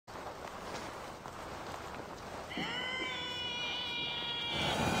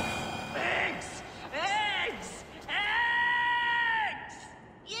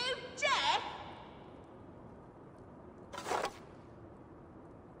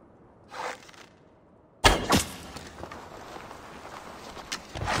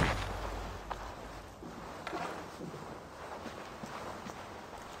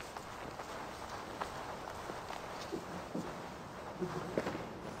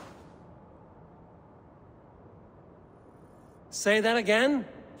Say that again?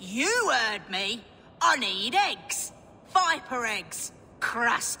 You heard me. I need eggs. Viper eggs.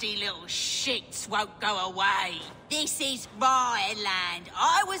 Crusty little shits won't go away. This is my land.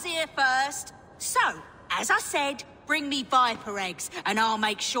 I was here first. So, as I said, bring me viper eggs, and I'll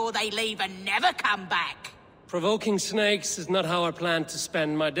make sure they leave and never come back. Provoking snakes is not how I plan to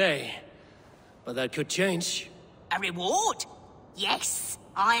spend my day. But that could change. A reward? Yes,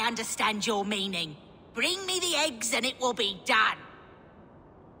 I understand your meaning. Bring me the eggs and it will be done.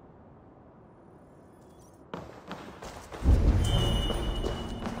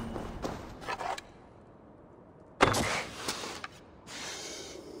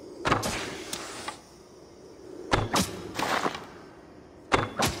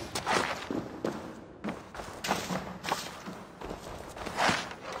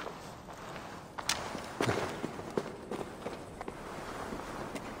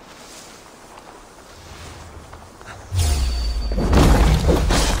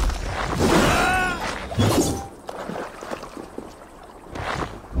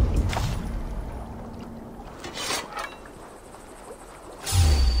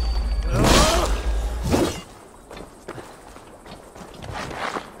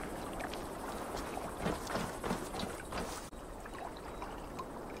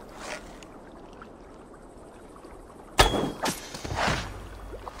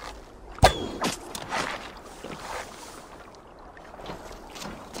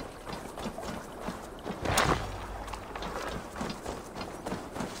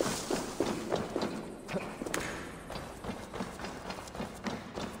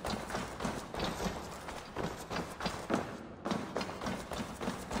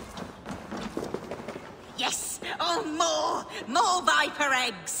 Oh, more viper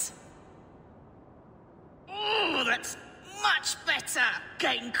eggs. Oh, that's much better.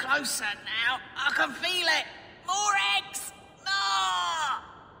 Getting closer now. I can feel it. More eggs.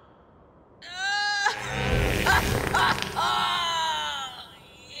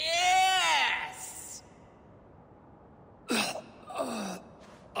 Yes.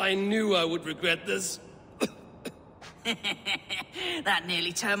 I knew I would regret this. That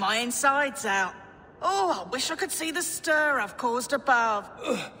nearly turned my insides out. Oh, I wish I could see the stir I've caused above.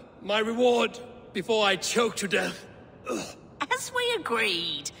 My reward, before I choke to death. As we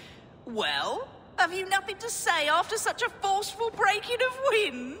agreed. Well, have you nothing to say after such a forceful breaking of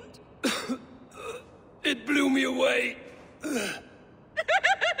wind? It blew me away.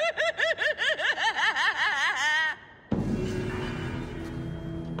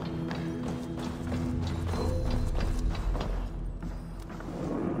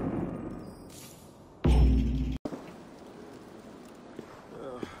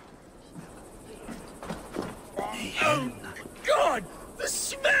 Oh, God! The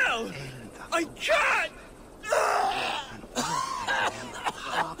smell! I can't!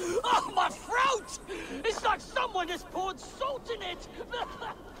 Oh, my throat! It's like someone has poured salt in it!